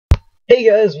Hey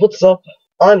guys, what's up?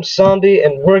 I'm Zombie,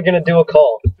 and we're gonna do a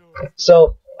call.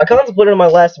 So, I contemplated in my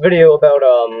last video about,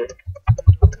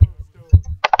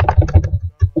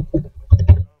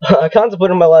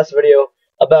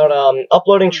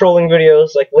 uploading trolling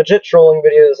videos, like legit trolling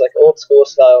videos, like old school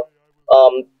style,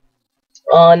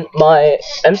 on my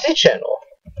MC channel.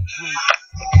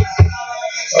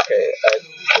 Okay,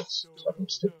 that's fucking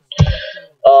stupid.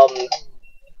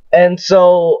 And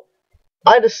so,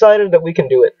 I decided that we can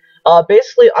do it.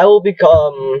 Basically, I will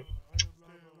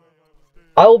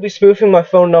be spoofing my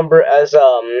phone number as,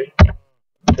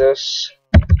 this.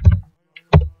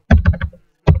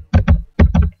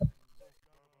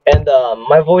 And,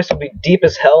 my voice will be deep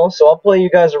as hell, so I'll play you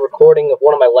guys a recording of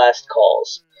one of my last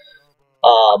calls.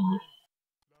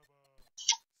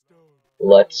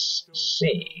 Let's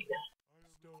see.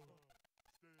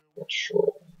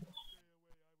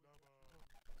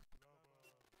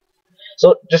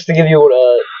 So, just to give you what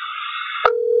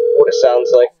it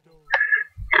sounds like.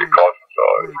 Because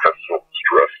I'm so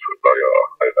stressed. I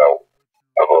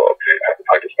have a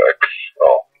side effects.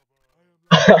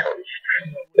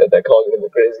 Yeah, that call is gonna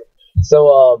be crazy. So,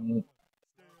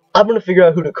 I'm gonna figure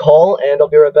out who to call, and I'll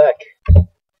be right back.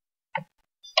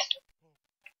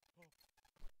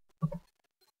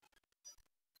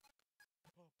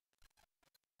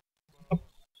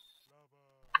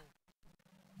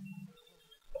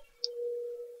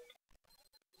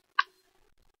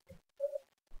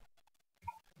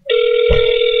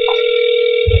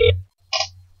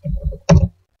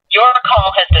 Your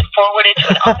call has been forwarded to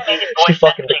an automated voice She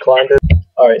fucking declined it.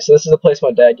 Alright, so this is a place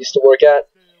my dad used to work at,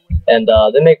 and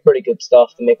they make pretty good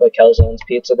stuff. They make like calzones,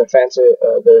 pizza. They're fancy.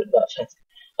 They're not fancy.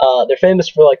 They're famous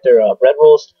for like their bread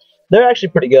rolls. They're actually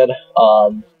pretty good.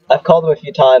 I've called them a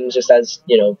few times just as,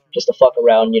 you know, just to fuck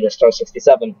around, you know, star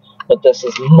 67. But this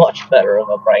is much better of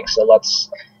a prank. So let's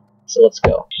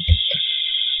go.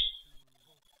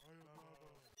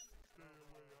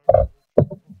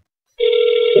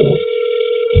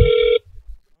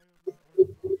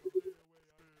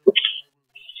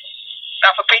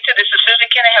 Alpha Pizza, this is Susan.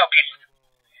 Can I help you?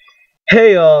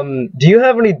 Hey, do you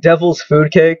have any Devil's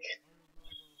Food Cake?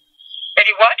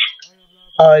 Any what?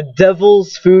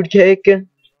 Devil's Food Cake? Devil's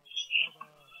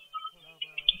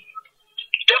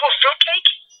fruit cake?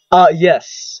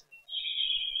 Yes.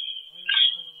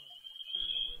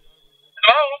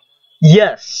 Hello?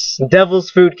 Yes,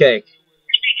 Devil's Food Cake.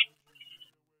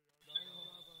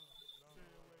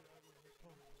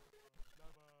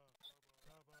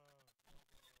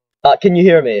 Can you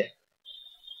hear me?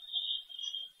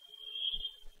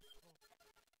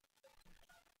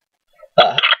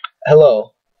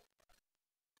 Hello.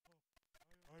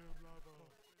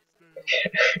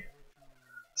 Okay.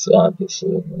 So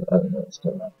obviously, I don't know what's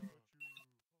going on.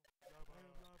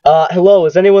 Hello,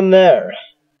 is anyone there?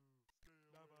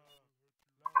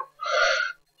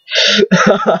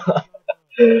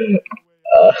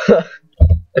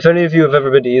 If any of you have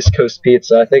ever been to East Coast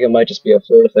Pizza, I think it might just be a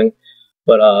Florida thing.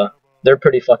 But, they're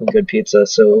pretty fucking good pizza,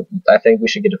 so I think we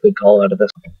should get a good call out of this.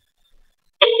 Pizza,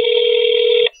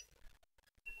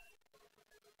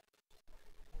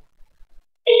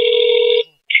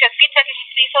 this is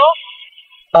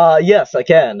Cecil. Yes, I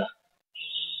can. Thank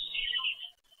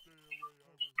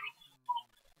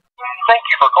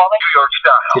you for calling New York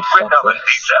Good style. Red fuck Velvet this.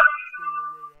 Pizza.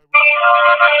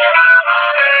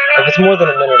 If it's more than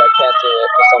a minute, I can't do it,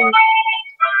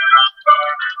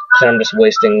 because I'm just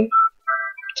wasting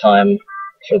time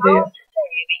for the,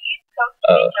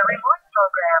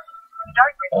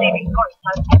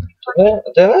 did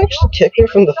they actually kick me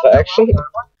from the faction?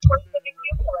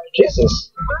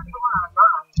 Jesus.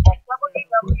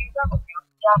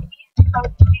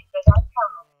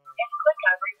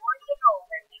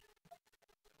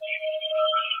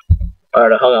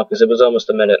 Alright, I hung up because it was almost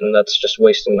a minute, and that's just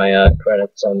wasting my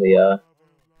credits on the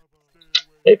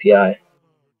API.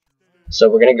 So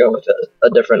we're gonna go with a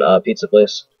different pizza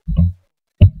place.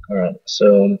 Alright,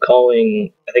 so I'm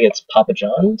calling, I think it's Papa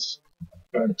John's?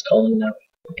 Alright, it's calling now.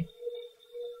 It's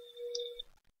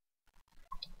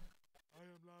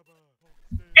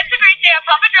a great day at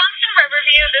Papa John's in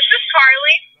Riverview. This is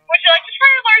Carly. Would you like to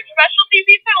try a large specialty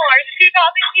pizza and a large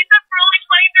 2-topping pizza for only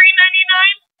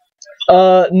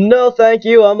 $23.99? No thank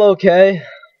you, I'm okay.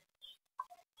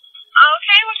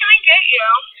 Okay, what can I get you?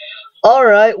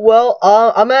 Alright, well,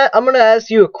 I'm gonna ask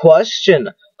you a question.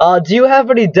 Do you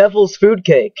have any Devil's Food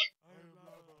Cake?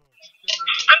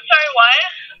 I'm sorry,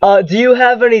 what? Do you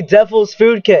have any Devil's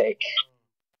Food Cake?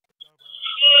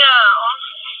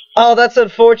 No. Oh, that's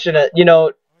unfortunate. You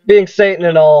know, being Satan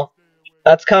and all,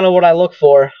 that's kind of what I look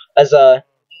for as a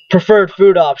preferred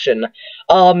food option.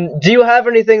 Do you have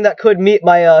anything that could meet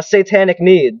my satanic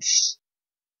needs?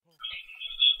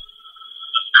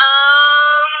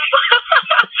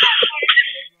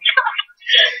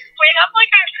 We have like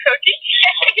a cookie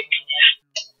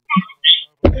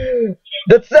cake.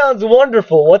 That sounds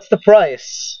wonderful. What's the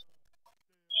price?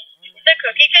 The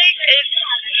cookie cake is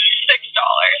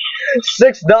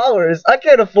 $6. $6? I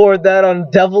can't afford that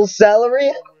on Devil's salary.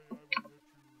 Well,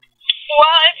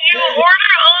 if you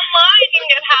order online, you can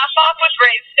get half off with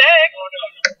raised stick.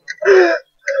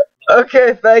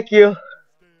 Okay, thank you.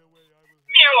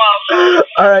 You're welcome.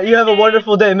 Alright, you have a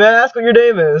wonderful day. May I ask what your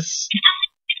name is?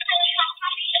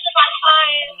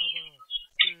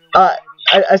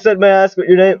 I said, may I ask what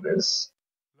your name is?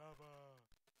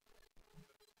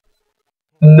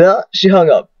 No, she hung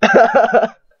up.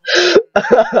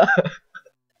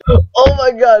 Oh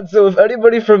my god, so if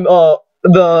anybody from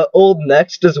the old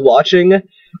Next is watching,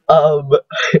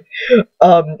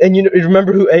 and you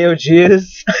remember who AOG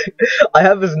is? I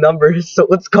have his number, so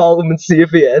let's call him and see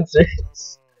if he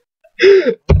answers.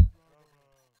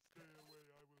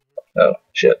 Oh,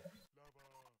 shit.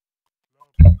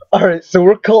 Alright, so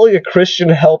we're calling a Christian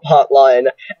help hotline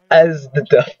as the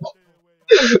devil.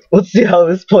 Let's see how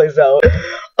this plays out.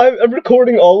 I'm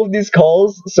recording all of these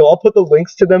calls, so I'll put the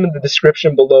links to them in the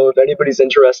description below if anybody's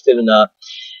interested in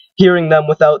hearing them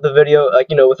without the video, like,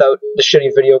 you know, without the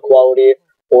shitty video quality,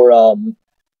 or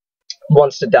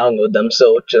wants to download them.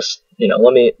 So just, you know,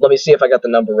 let me see if I got the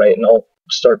number right, and I'll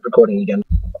start recording again.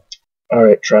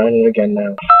 Alright, trying it again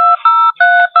now.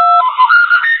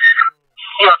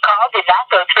 Your call did not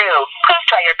go through. Please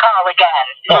try your call again.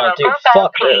 Oh, dude,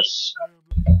 fuck this.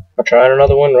 I'm trying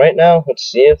another one right now. Let's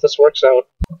see if this works out.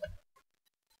 While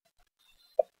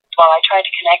I try to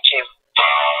connect you.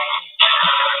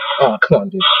 Oh, come on,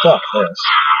 dude. Fuck this.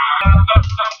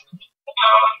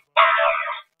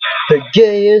 The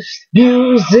gayest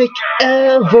music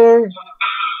ever.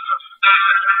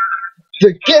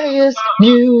 The gayest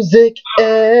music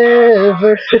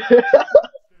ever.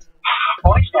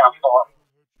 Voicemail form.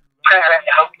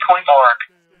 Hope.org.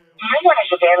 No one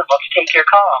is available to take your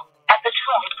call. At the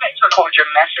tone, please record your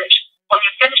message. When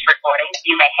you've finished recording,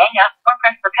 you may hang up or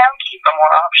press the pound key for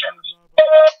more options.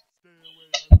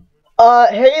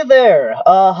 Hey there.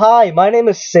 Hi, my name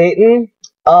is Satan.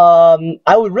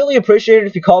 I would really appreciate it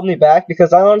if you called me back,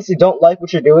 because I honestly don't like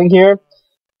what you're doing here.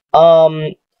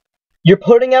 You're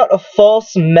putting out a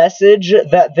false message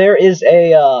that there is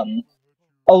a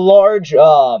large,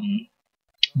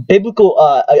 biblical,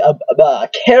 a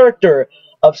character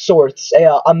of sorts,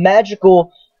 a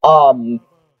magical,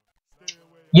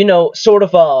 you know, sort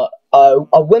of a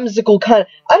whimsical kind of,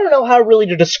 I don't know how really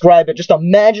to describe it, just a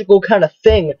magical kind of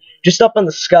thing just up in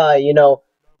the sky, you know,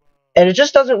 and it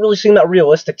just doesn't really seem that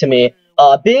realistic to me.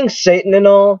 Being Satan and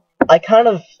all, I kind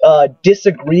of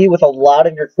disagree with a lot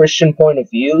of your Christian point of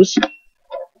views,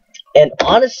 and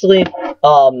honestly,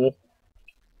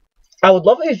 I would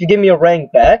love it if you give me a ring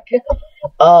back,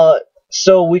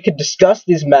 so we could discuss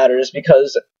these matters,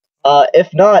 because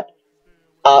if not,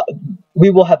 we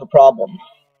will have a problem.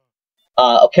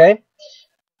 Okay?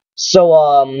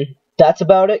 So, that's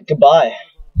about it. Goodbye.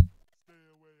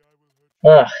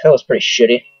 That was pretty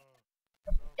shitty.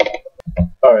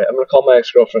 Alright, I'm gonna call my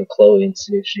ex-girlfriend Chloe and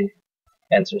see if she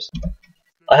answers.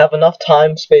 I have enough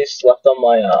time space left on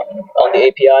my, on the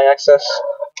API access,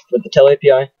 with the Tel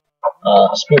API.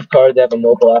 Spoof card, they have a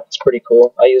mobile app, it's pretty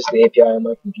cool. I use the API on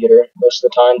my computer most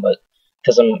of the time, but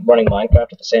because I'm running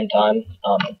Minecraft at the same time,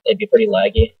 it'd be pretty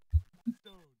laggy.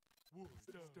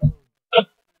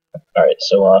 Alright,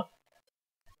 so,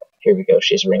 here we go,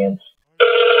 she's ringing.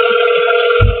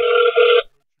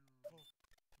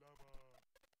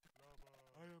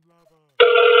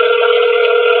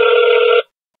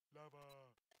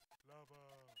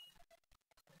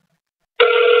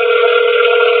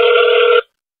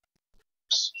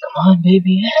 Come on,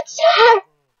 baby, answer!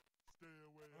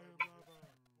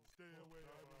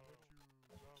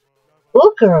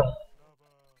 Oh, girl.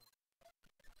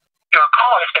 Your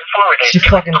call has been forwarded. She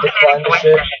fucking declined the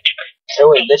shit. Oh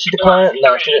wait, did she decline it?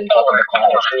 No, she didn't fucking decline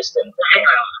it. She just didn't.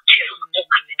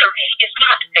 0213 is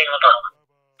not available.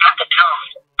 At the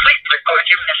tone, please record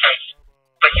your message.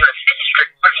 When you have finished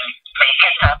recording, you may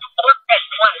hang up or press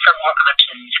 1 for more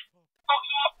options.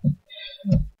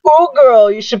 Oh, girl,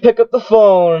 you should pick up the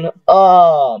phone.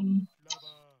 I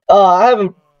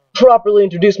haven't properly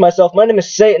introduced myself. My name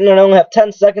is Satan, and I only have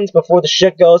 10 seconds before the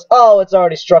shit goes. Oh, it's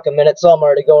already struck a minute, so I'm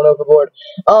already going overboard.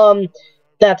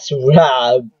 That's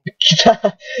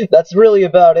that's really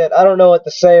about it. I don't know what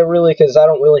to say, really, because I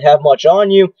don't really have much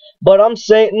on you. But I'm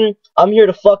Satan. I'm here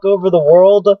to fuck over the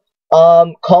world.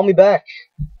 Call me back.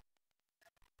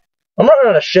 I'm running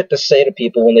out of shit to say to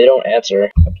people when they don't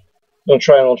answer. I'm gonna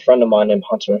try an old friend of mine named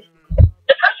Hunter. The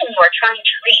person you are trying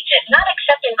to reach is not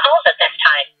accepting calls at this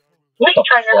time. Please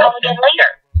try your call again later.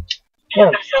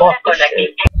 Man, fuck this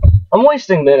shit. I'm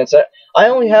wasting minutes. I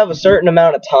only have a certain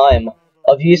amount of time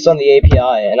of use on the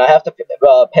API, and I have to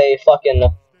pay fucking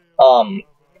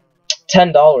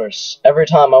 $10 every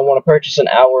time I want to purchase an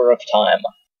hour of time.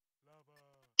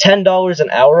 $10 an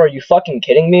hour? Are you fucking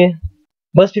kidding me?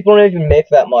 Most people don't even make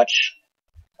that much.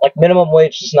 Like, minimum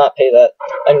wage does not pay that.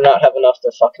 I do not have enough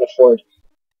to fucking afford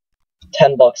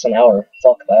 $10 an hour.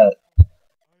 Fuck that.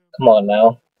 Come on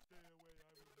now.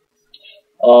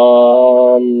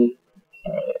 Alright,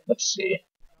 let's see.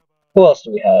 Who else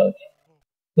do we have?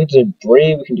 We can do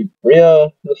Bree, we can do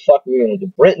Bria. Who the fuck are we gonna do?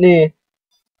 Brittany?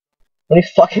 How many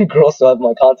fucking girls do I have in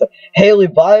my contact? Haley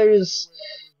Byers,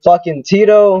 fucking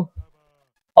Tito,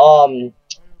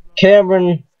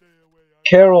 Cameron,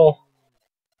 Carol,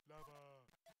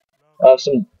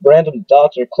 some random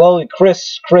doctor, Chloe,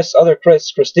 Chris, other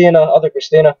Chris, Christina, other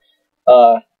Christina,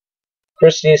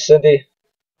 Christy, Cindy,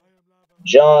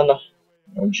 John,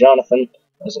 or Jonathan,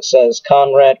 as it says,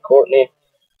 Conrad, Courtney,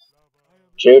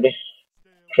 Judy,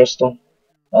 Crystal,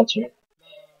 Hunter,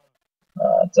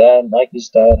 Dad, Mikey's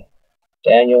dad,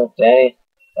 Daniel, Danny,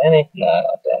 nah,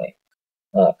 not Danny,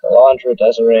 Calandra,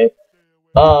 Desiree,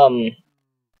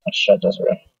 let's try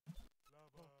Desiree,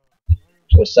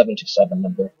 to a 727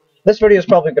 number. This video is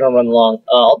probably going to run long.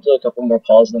 I'll do a couple more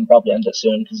calls and then probably end it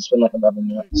soon, because it's been like 11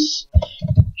 minutes.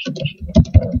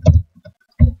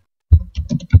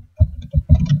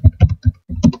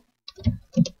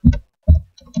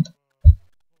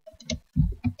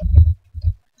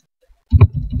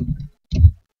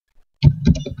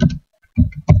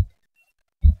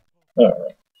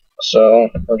 Alright, so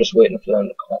we're just waiting for them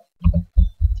to call.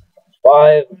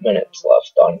 5 minutes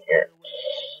left on here.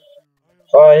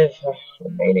 5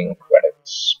 remaining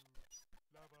credits.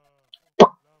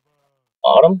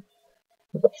 Autumn?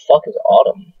 What the fuck is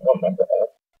Autumn? I don't remember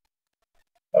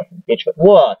that.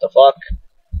 What the fuck?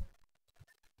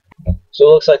 So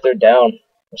it looks like they're down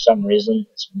for some reason.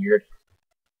 It's weird.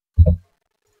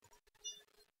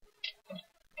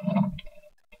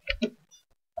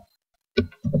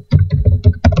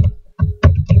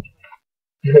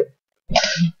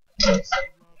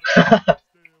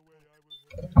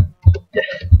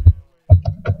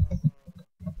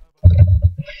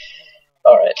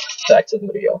 Alright, back to the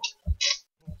video.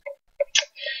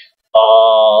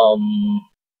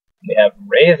 We have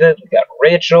Raven, we got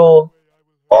Rachel.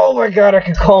 Oh my god, I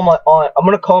can call my aunt. I'm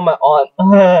gonna call my aunt.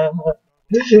 I'm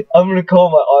gonna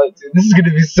call my aunt, dude. This is gonna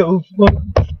be so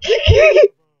fun.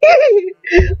 Oh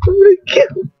my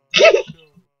god.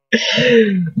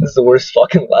 This is the worst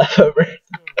fucking laugh ever.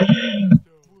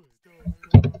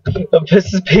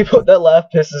 That laugh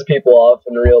pisses people off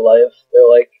in real life. They're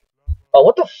like, oh,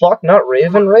 what the fuck? Not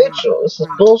Raven, Rachel. This is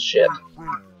bullshit.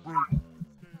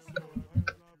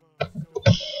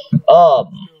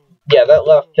 Yeah, that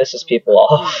laugh pisses people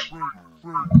off.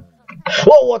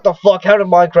 Whoa, what the fuck? How did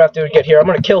Minecraft dude get here? I'm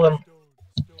gonna kill him.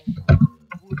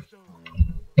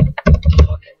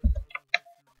 Fuck.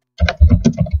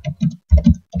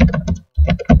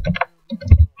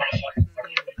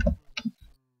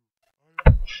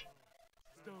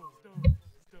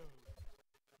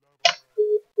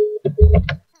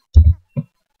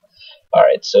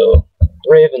 Alright, so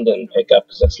Raven didn't pick up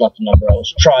because that's not the number I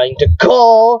was trying to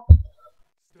call.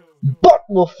 But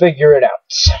we'll figure it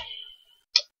out.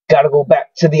 Gotta go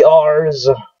back to the R's.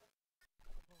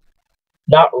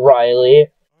 Not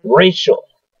Riley. Rachel.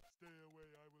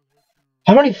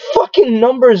 How many fucking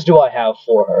numbers do I have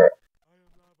for her?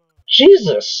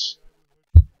 Jesus.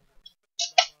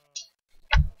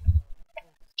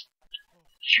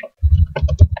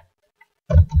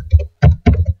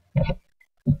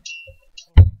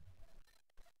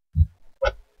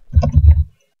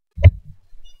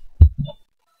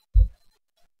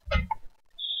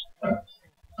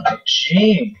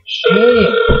 Gee.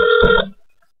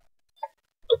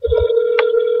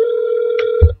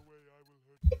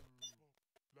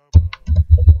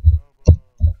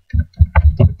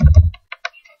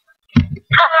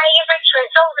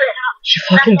 She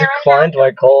fucking declined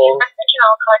my call. Thanks and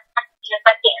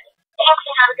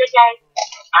have a good day.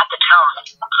 At the tone,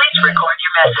 please record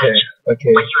your message.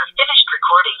 Okay. When you have finished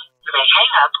recording, you may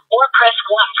hang up or press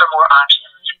 1 for more options.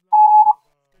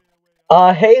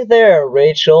 Hey there,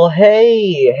 Rachel.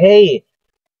 Hey.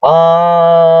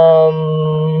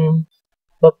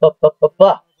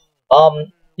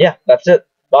 Yeah, that's it.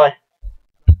 Bye.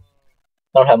 I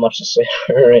don't have much to say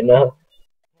to her right now.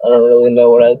 I don't really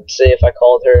know what I'd say if I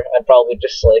called her. I'd probably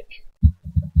just, like,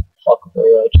 fuck with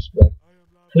her. Just be like,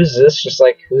 who's this? Just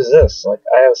like, who's this? Like,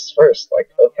 I was first. Like,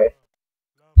 okay.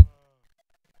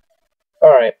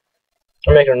 Alright.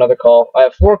 I'm making another call. I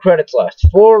have 4 credits left.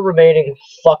 4 remaining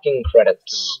fucking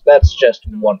credits. That's just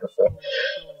wonderful.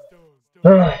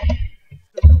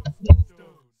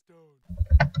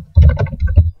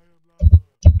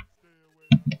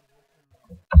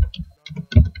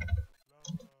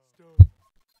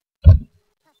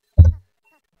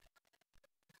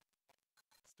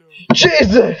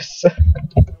 Jesus!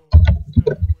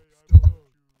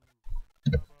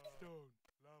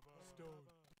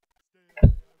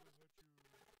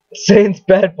 Saints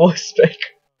bad boy speaker.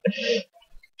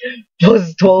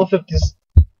 Plus 1250.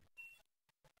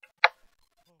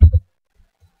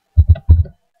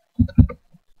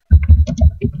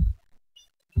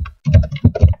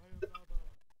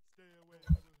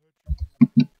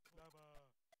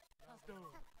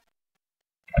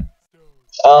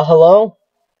 Hello?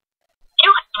 You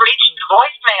have reached the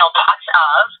voicemail box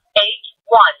of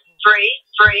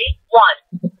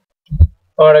 81331.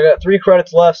 Alright, I got 3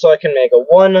 credits left, so I can make a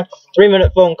 1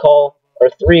 3-minute phone call, or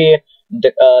 3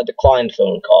 declined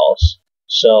phone calls.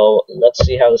 So, let's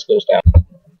see how this goes down.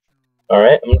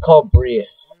 Alright, I'm gonna call Bree.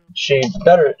 She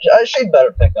better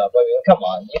pick up. I mean, come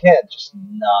on, you can't just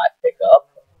not pick up.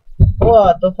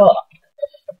 What the fuck?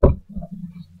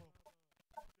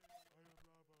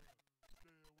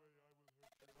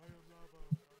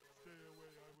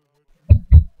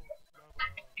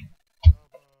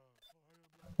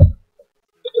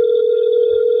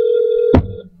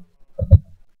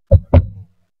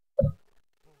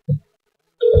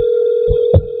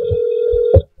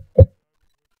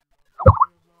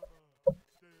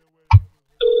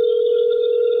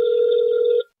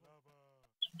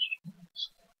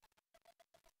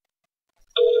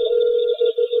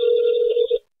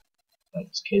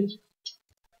 These kids.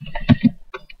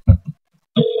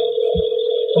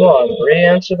 Come on, Bree,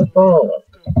 answer the phone.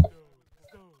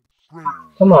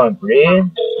 Come on, Bree.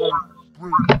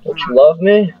 Don't you love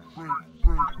me?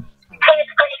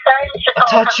 I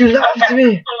thought you loved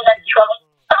me.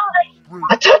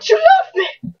 I thought you loved me.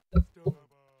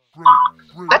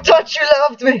 I thought you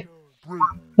loved me.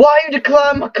 Why you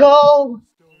decline my call?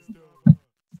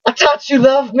 I thought you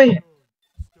loved me.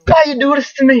 Why you do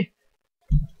this to me?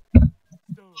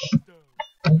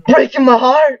 Breaking my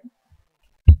heart.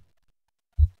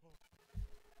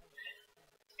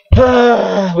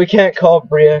 We can't call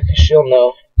Bria because she'll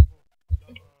know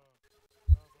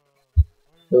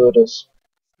who it is.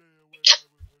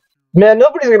 Man,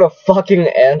 nobody's gonna fucking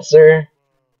answer.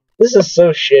 This is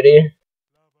so shitty.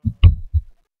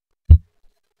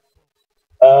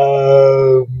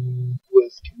 What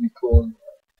can we call?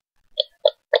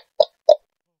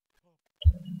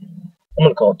 I'm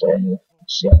gonna call Daniel.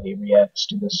 See how he reacts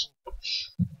to this.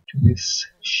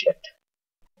 Shit.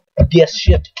 Yes,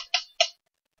 shit.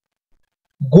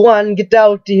 Go on, get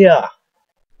out here.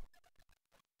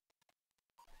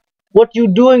 What you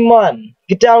doing, man?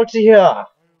 Get out here.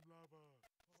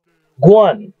 Go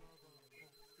on.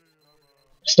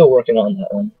 Still working on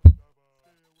that one.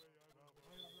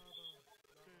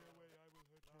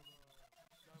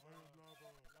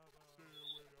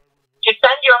 To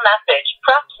send your message,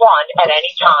 press 1 at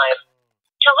any time.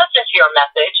 To listen to your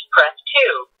message, press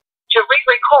 2. To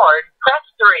re-record, press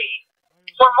 3.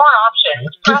 For more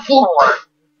options, press 4.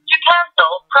 To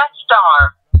cancel, press star.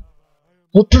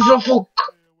 What the fuck?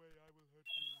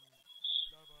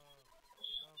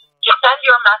 To send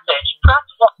your message, press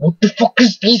 1. What the fuck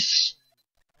is this?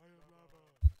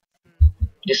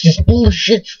 This is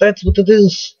bullshit, that's what it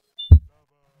is.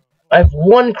 I have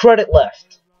 1 credit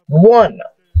left. 1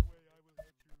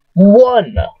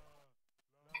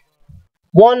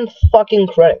 fucking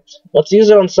credit. Let's use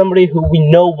it on somebody who we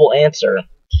know will answer.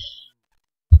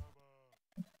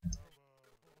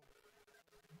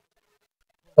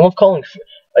 I love calling.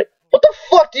 Like, what the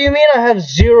fuck do you mean I have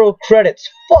 0 credits?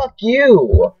 Fuck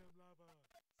you!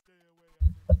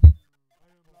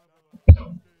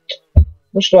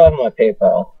 What should I have on my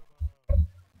PayPal?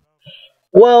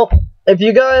 Well, if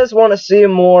you guys want to see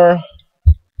more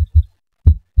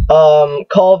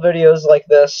call videos like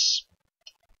this,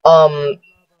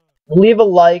 leave a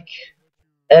like,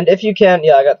 and if you can,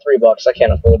 yeah, I got $3, I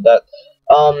can't afford that.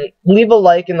 Leave a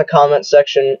like in the comment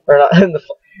section, or not in the,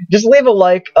 just leave a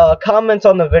like, comment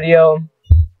on the video,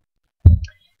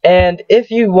 and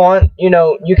if you want, you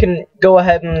know, you can go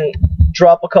ahead and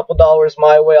drop a couple dollars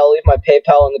my way. I'll leave my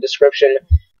PayPal in the description,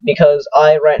 because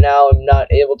I, right now, am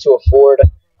not able to afford,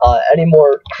 any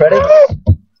more credits.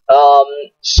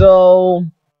 So,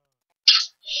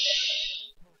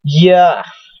 yeah,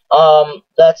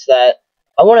 that's that.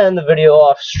 I want to end the video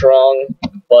off strong,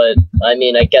 but I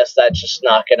mean, I guess that's just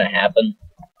not gonna happen.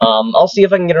 I'll see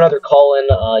if I can get another call in,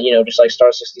 you know, just like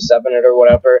star 67 it or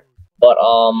whatever. But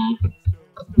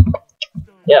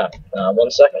yeah, 1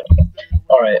 second.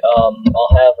 All right,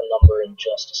 I'll have a number in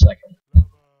just a second.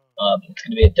 It's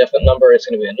gonna be a different number. It's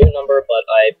gonna be a new number, but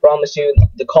I promise you,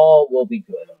 the call will be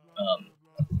good.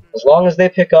 As long as they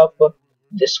pick up,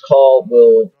 this call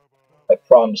will, I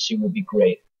promise you, will be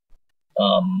great.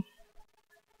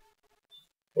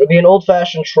 It'll be an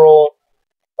old-fashioned troll,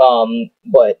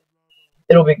 but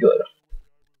it'll be good.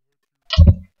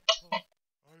 Alright,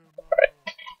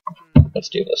 let's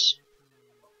do this.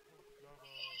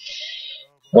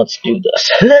 Let's do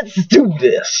this. Let's do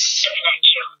this!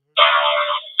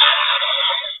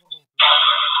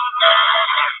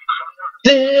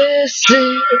 This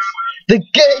is the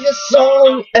gayest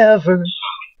song ever.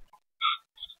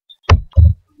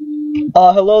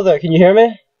 Hello there, can you hear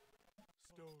me?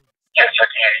 Yes, I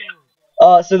can hear you.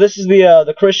 So this is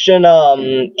the Christian,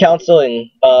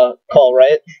 counseling, call,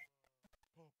 right?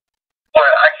 Well,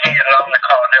 I can get another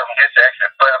call there from this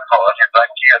exit prayer call. If you'd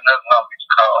like to get another number to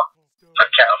call for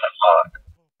counseling for.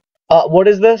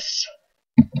 What is this?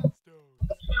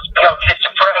 No, it's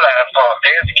the prayer line for.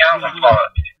 There's the counseling for.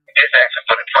 This exit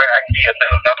for the prayer. I can get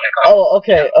another number to call. Oh,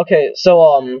 okay. So,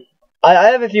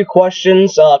 I have a few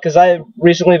questions, cause I've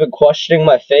recently been questioning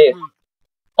my faith.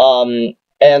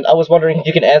 And I was wondering if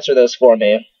you can answer those for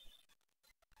me. Okay,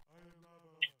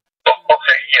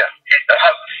 yeah.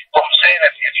 What I'm saying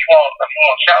is, if you want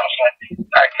counseling,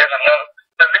 I get another.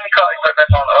 Let me call you back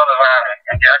on the other line,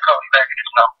 and I call you back at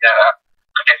this number.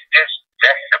 Yeah, that's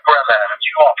the prayer line. If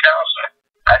you want counseling,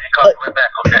 I can call you right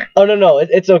back. Okay. Oh no,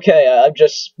 it's okay. I'm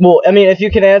just, well, I mean, if you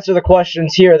can answer the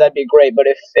questions here, that'd be great. But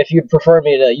if you'd prefer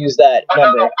me to use that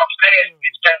number. No, I'm saying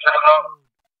it depends on the number.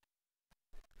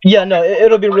 Yeah, no,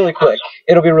 it'll be really quick.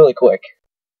 It'll be really quick.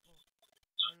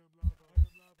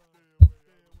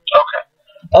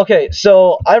 Okay,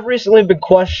 so I've recently been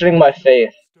questioning my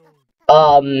faith.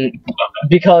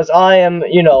 Because I am,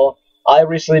 you know, I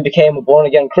recently became a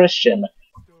born-again Christian.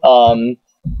 And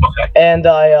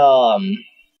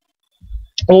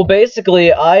well,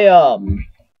 basically, I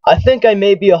think I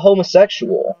may be a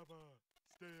homosexual.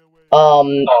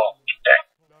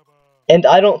 And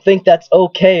I don't think that's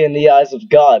okay in the eyes of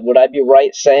God. Would I be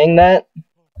right saying that?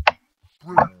 But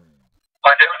the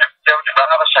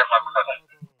Bible said, my brother.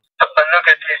 But look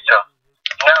at this, not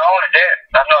only that,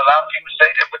 I know a lot of people say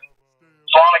that, but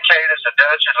fornicators,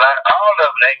 adulterers, all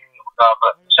of them, they can do God,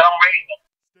 but for some reason,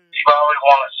 people always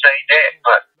want to say that,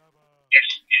 but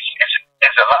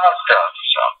it's a lot of stuff,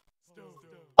 so.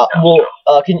 Well,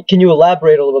 can you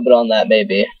elaborate a little bit on that,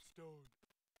 maybe?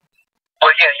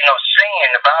 Well, yeah, you know,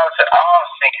 sin, the Bible said all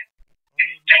sin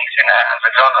is things in the eyes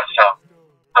of God, so.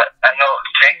 But I know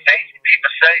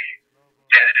people say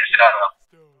that it's, you know,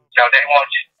 they want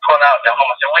to pull out the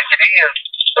homosexual, which it is.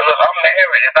 So look, I'm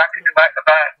married. If I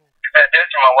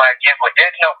that's my wife, yeah, but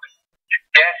that's all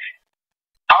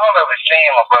of it's sin,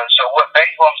 my brother. So what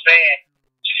basically what I'm saying,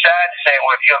 society saying,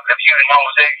 well, if you're a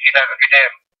homosexual, you're not gonna get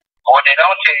heaven. But what they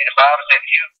don't tell you, the Bible said,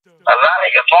 you a lot of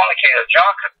your fornicator,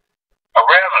 drunkard, a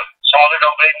reverend, someone that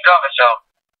don't believe in God. So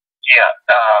yeah,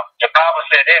 the Bible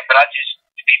said that, but I just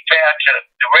to be fair to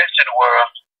the rest of the world,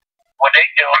 what they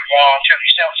do is wrong too. You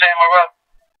see what I'm saying, my brother?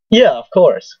 Yeah, of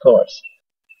course. Yeah,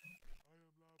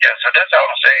 so that's all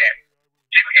I'm saying.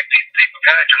 People get people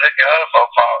good to look at other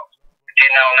folks' faults, but they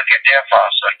don't look at their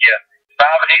faults. So yeah, the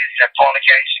Bible is that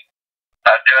fornication,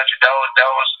 those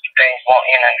things won't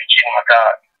enter in the kingdom of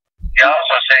God. He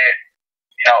also said,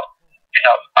 you know,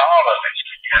 all of it.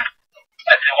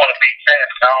 I just want to be fair.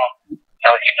 You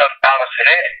know, the Bible said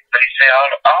that, but he said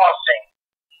all things.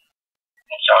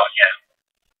 And so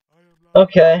yeah.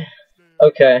 Okay.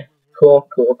 Cool.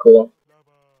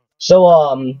 So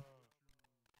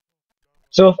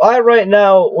if I right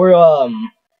now were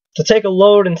to take a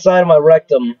load inside of my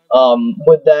rectum,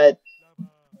 would I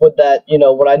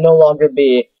no longer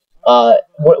be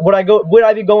would I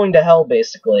be going to hell,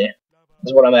 basically,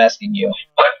 is what I'm asking you.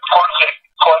 But according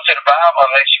to the Bible,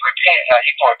 unless you repent, now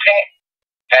you can repent,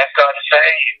 ask God to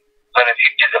save you. But if you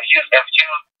get into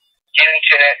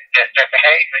that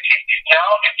behavior, you know,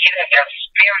 you get into that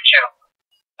spiritual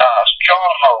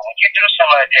stronghold. When you do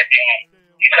something like that, then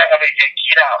you're not gonna be able to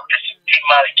get out. It's a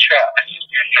demonic trap. It's a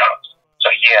spiritual.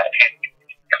 So yeah, if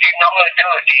you know how to do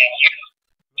it, then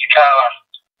you kind of,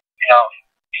 you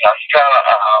kind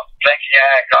of blink your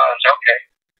eye, God, it's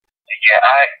okay.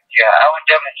 I would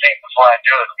definitely think before I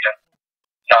do it. Because,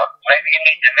 maybe you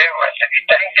need deliverance. If you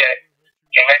think that,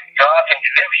 maybe God can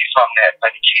deliver you from that, but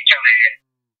you keep doing it.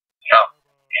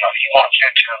 He wants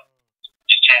you to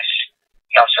just,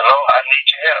 so Lord, I need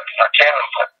your help, tell him,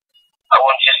 but I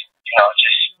wouldn't just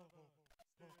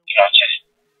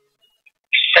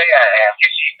say I am,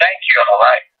 just you think you're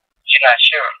alright, you're not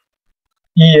sure.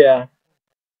 Yeah.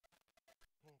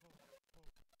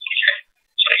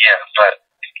 So yeah, but,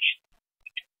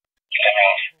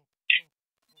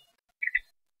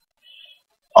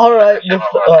 Alright,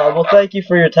 well, thank you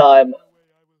for your time.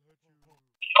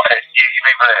 Okay, you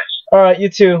be blessed. Alright, you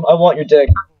too. I want your dick.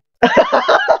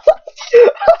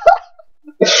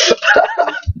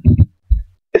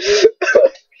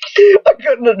 I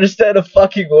couldn't understand a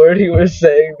fucking word he was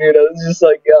saying, dude. I was just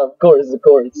like, yeah, of course.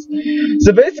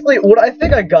 So basically, what I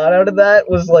think I got out of that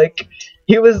was like,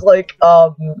 he was like, I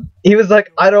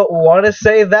don't want to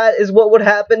say that is what would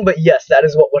happen, but yes, that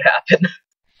is what would happen.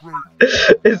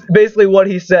 Is basically what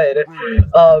he said.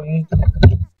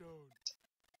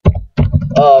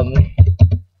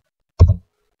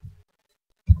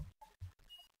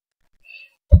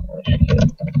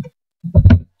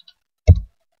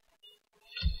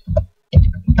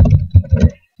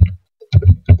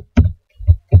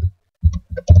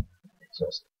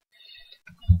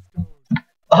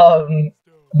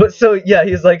 But so yeah,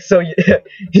 he's like,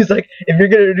 if you're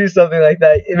gonna do something like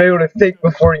that, you may want to think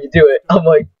before you do it. I'm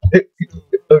like,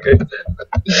 okay.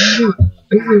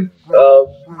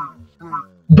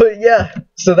 But yeah,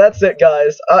 so that's it,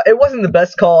 guys. It wasn't the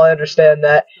best call, I understand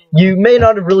that. You may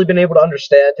not have really been able to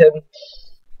understand him.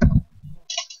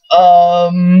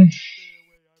 I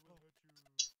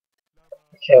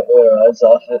can't wear our eyes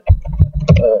off it.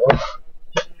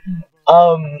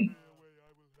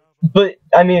 But,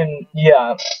 I mean,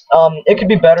 yeah, it could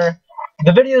be better.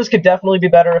 The videos could definitely be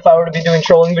better if I were to be doing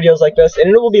trolling videos like this, and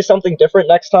it will be something different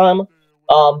next time.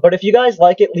 But if you guys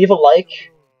like it, leave a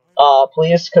like,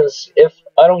 please, because if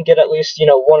I don't get at least, 1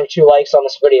 or 2 likes on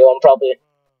this video,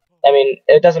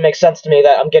 it doesn't make sense to me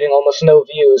that I'm getting almost no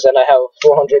views and I have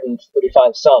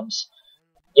 445 subs,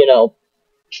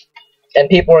 and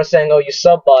people are saying, oh, you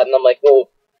subbot, and I'm like,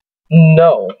 well,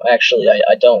 no, actually,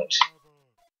 I don't.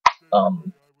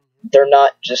 They're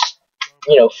not just,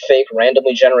 fake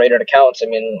randomly generated accounts. I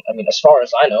mean, as far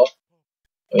as I know.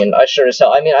 I sure as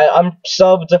hell, I'm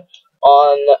subbed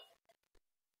on,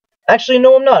 actually,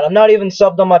 no, I'm not. I'm not even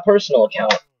subbed on my personal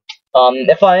account.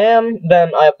 If I am,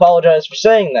 then I apologize for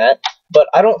saying that, but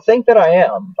I don't think that I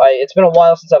am. It's been a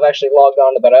while since I've actually logged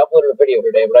on to that. I uploaded a video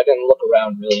today, but I didn't look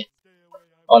around, really,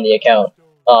 on the account.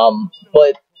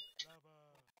 But,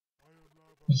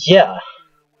 yeah.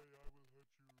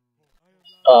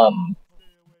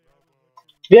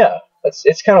 Yeah,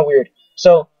 it's kind of weird.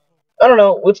 So, I don't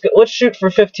know, let's shoot for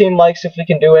 15 likes if we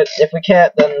can do it. If we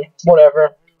can't, then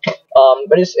whatever.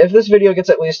 But if this video gets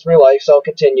at least 3 likes, I'll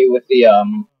continue with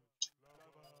the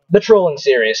trolling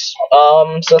series.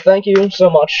 So thank you so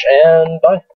much, and bye.